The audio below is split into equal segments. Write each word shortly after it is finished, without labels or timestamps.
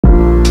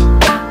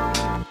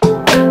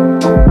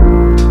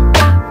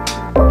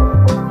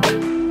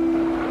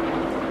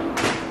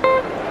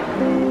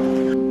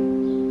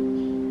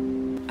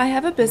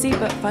have a busy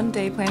but fun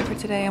day planned for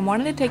today and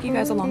wanted to take you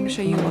guys along to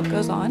show you what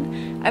goes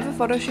on. I have a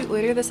photo shoot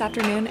later this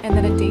afternoon and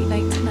then a date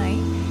night tonight,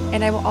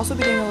 and I will also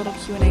be doing a little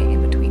Q&A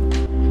in between.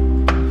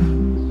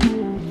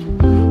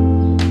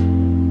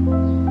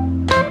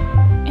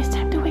 It's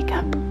time to wake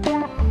up.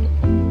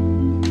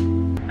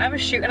 I have a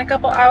shoot in a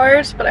couple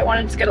hours, but I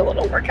wanted to get a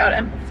little workout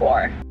in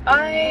before.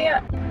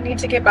 I need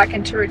to get back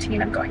into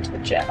routine of going to the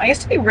gym. I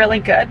used to be really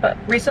good, but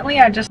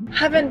recently I just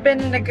haven't been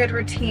in a good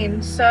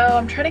routine, so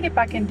I'm trying to get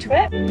back into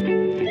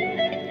it.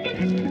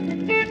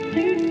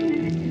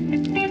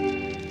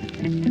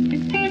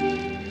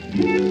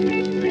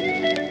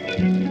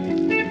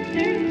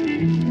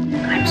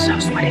 I'm so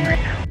sweaty right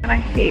now, and I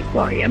hate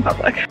vlogging in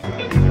public.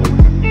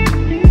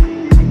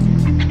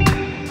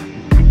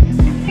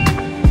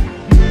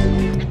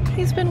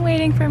 He's been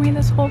waiting for me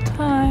this whole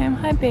time.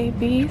 Hi,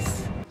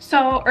 babies.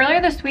 So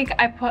earlier this week,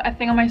 I put a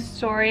thing on my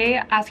story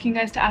asking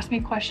you guys to ask me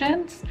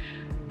questions.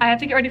 I have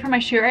to get ready for my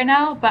shoot right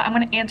now, but I'm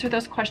gonna answer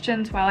those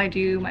questions while I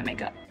do my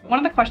makeup. One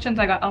of the questions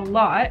I got a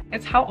lot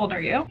is, how old are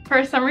you?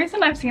 For some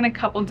reason, I've seen a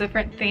couple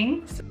different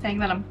things saying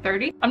that I'm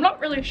 30. I'm not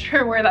really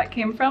sure where that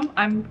came from.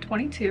 I'm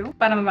 22,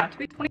 but I'm about to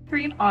be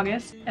 23 in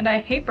August, and I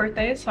hate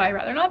birthdays, so I'd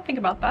rather not think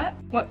about that.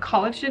 What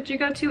college did you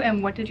go to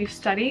and what did you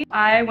study?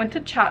 I went to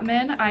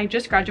Chapman. I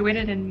just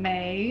graduated in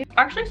May.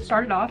 I actually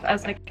started off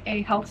as like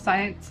a health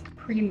science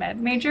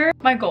pre-med major.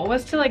 My goal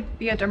was to like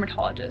be a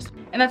dermatologist,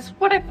 and that's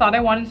what I thought I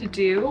wanted to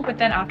do. But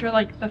then after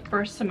like the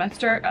first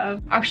semester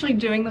of actually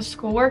doing the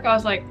schoolwork, I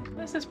was like,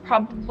 this is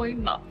probably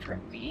not for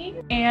me.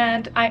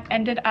 And I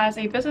ended as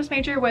a business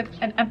major with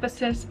an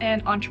emphasis in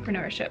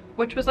entrepreneurship,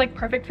 which was like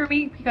perfect for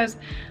me because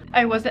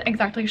I wasn't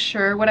exactly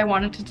sure what I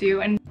wanted to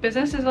do, and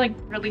business is like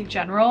really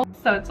general,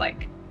 so it's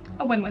like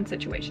a win-win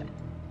situation.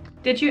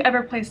 Did you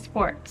ever play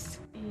sports?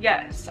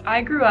 Yes,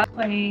 I grew up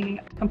playing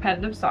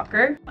competitive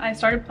soccer. I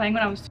started playing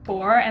when I was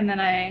 4, and then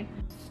I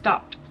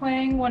stopped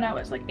playing when I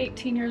was like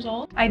 18 years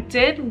old. I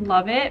did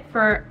love it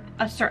for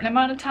a certain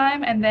amount of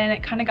time, and then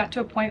it kind of got to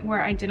a point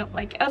where I didn't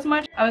like it as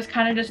much. I was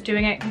kind of just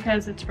doing it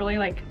because it's really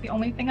like the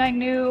only thing I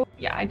knew.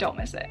 Yeah, I don't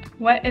miss it.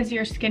 What is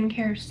your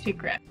skincare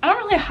secret? I don't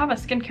really have a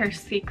skincare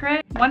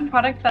secret. One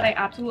product that I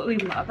absolutely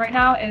love right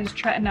now is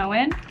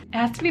tretinoin. It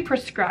has to be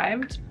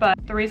prescribed, but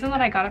the reason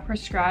that I got it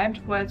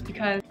prescribed was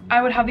because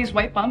I would have these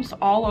white bumps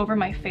all over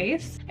my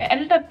face. It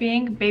ended up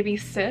being baby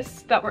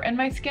cysts that were in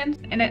my skin,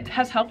 and it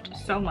has helped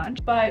so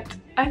much, but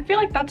I feel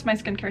like that's my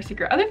skincare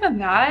secret. Other than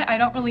that, I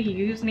don't really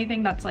use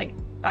anything that's like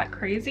that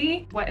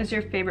crazy. What is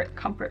your favorite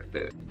comfort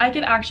food? I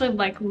can actually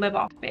like live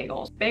off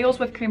bagels. Bagels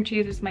with cream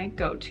cheese is my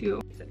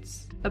go-to.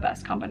 It's the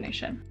best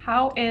combination.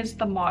 How is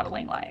the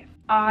modeling life?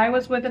 I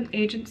was with an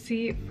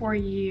agency for a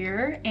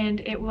year, and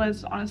it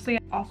was honestly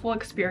an awful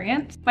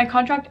experience. My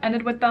contract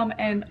ended with them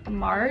in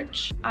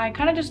March. I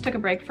kind of just took a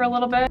break for a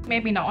little bit,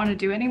 made me not want to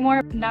do it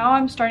anymore. Now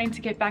I'm starting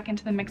to get back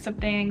into the mix of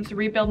things,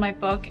 rebuild my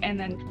book, and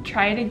then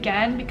try it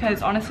again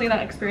because honestly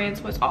that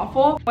experience was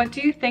awful. What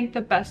do you think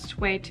the best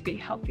way to be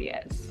healthy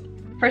is?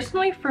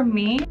 Personally, for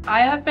me, I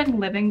have been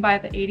living by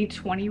the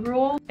 80-20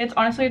 rule. It's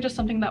honestly just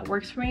something that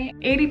works for me.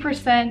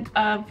 80%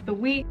 of the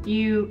week,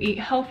 you eat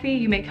healthy,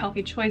 you make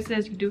healthy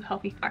choices, you do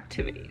healthy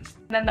activities.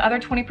 And then the other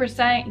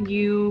 20%,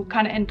 you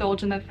kind of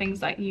indulge in the things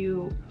that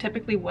you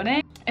typically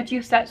wouldn't. If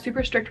you set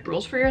super strict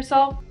rules for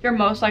yourself, you're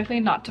most likely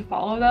not to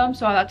follow them.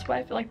 So that's why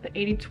I feel like the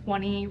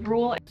 80-20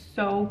 rule is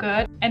so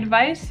good.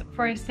 Advice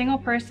for a single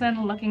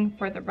person looking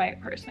for the right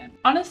person.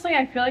 Honestly,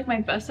 I feel like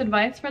my best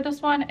advice for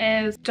this one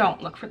is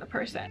don't look for the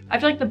person. I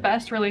feel like the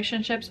best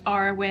relationships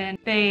are when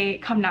they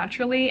come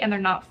naturally and they're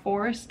not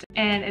forced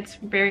and it's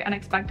very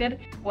unexpected.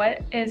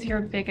 What is your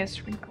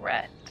biggest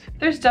regret?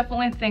 There's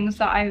definitely things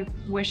that I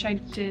wish I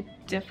did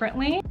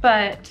differently,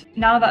 but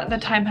now that the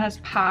time has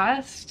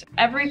passed,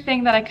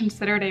 everything that I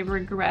considered a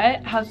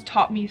regret has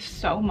taught me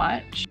so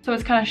much. So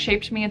it's kind of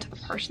shaped me into the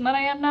person that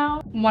I am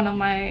now. One of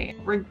my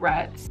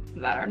regrets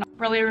that are not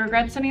really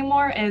regrets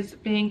anymore is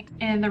being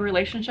in the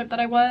relationship that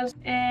I was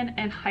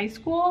in high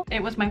school.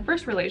 It was my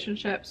first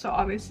relationship, so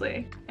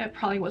obviously it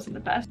probably wasn't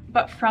the best,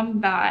 but from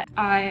that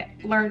I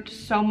learned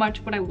so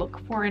much what I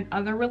look for in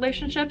other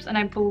relationships, and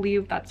I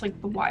believe that's like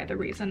the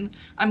reason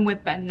I'm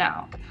with Ben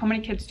now. How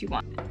many kids do you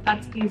want?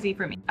 That's easy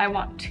for me. I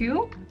want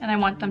 2, and I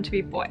want them to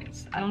be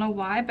boys. I don't know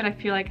why, but I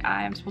feel like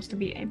I am supposed to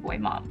be a boy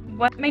mom.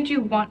 What made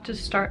you want to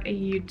start a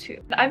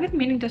YouTube? I've been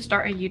meaning to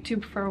start a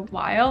YouTube for a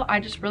while. I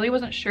just really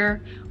wasn't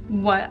sure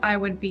what I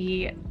would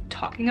be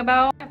talking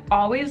about. I've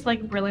always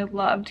like really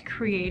loved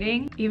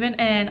creating. Even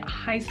in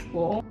high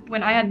school,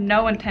 when I had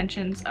no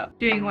intentions of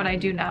doing what I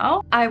do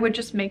now, I would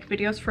just make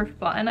videos for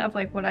fun of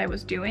like what I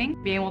was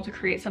doing. Being able to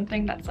create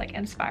something that's like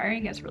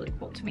inspiring is really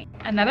cool to me.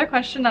 Another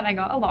question that I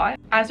got a lot,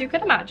 as you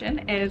can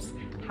imagine, is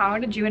how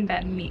did you and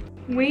Ben meet?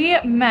 We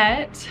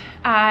met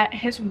at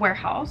his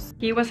warehouse.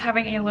 He was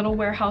having a little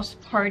warehouse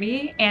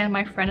party and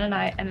my friend and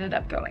I ended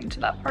up going to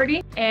that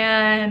party.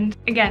 And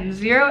again,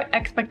 zero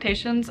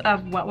expectations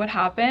of what would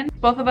happen.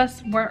 Both of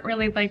us weren't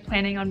really like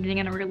planning on being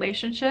in a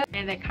relationship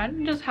and it kind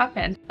of just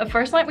happened. The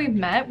first night we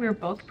met, we were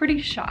both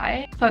pretty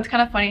shy. So it's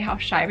kind of funny how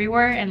shy we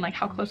were and like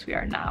how close we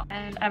are now.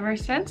 And ever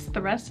since,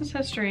 the rest is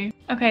history.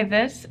 Okay,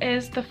 this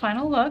is the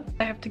final look.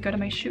 I have to go to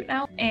my shoot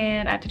now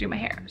and I have to do my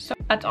hair. So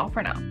that's all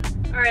for now.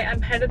 All right,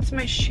 I'm headed to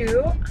my shoot.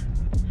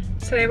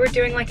 Today we're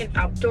doing like an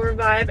outdoor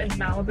vibe in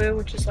Malibu,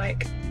 which is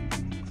like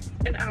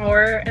an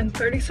hour and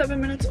 37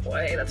 minutes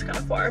away. That's kind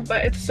of far,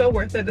 but it's so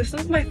worth it. This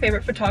is my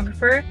favorite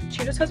photographer.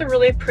 She just has a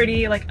really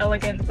pretty, like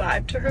elegant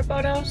vibe to her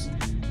photos,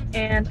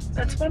 and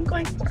that's what I'm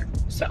going for.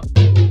 So.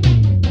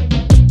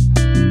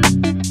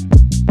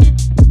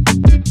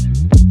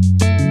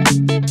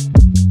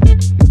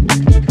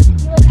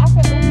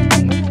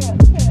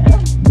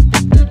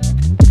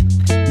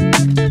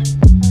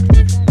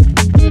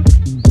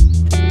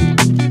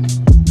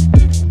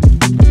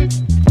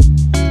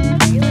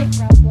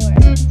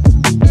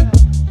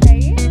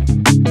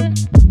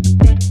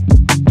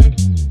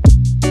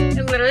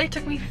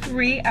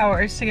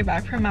 Hours to get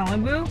back from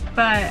Malibu,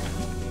 but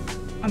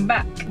I'm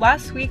back.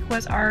 Last week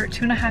was our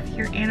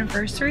 2.5-year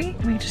anniversary.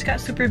 We just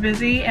got super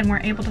busy and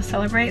weren't able to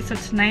celebrate, so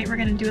tonight we're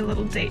gonna do a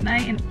little date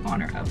night in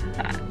honor of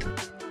that.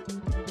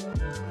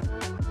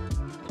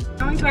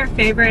 Going to our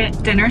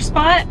favorite dinner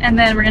spot and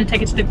then we're gonna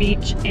take it to the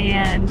beach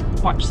and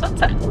watch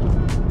sunset.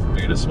 Are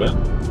you gonna swim?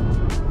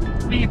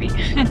 Maybe.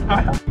 Yes.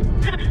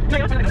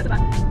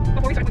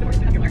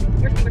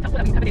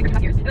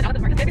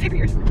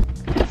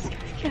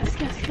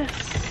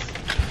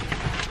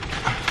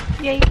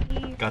 Yay.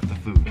 Got the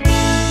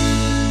food.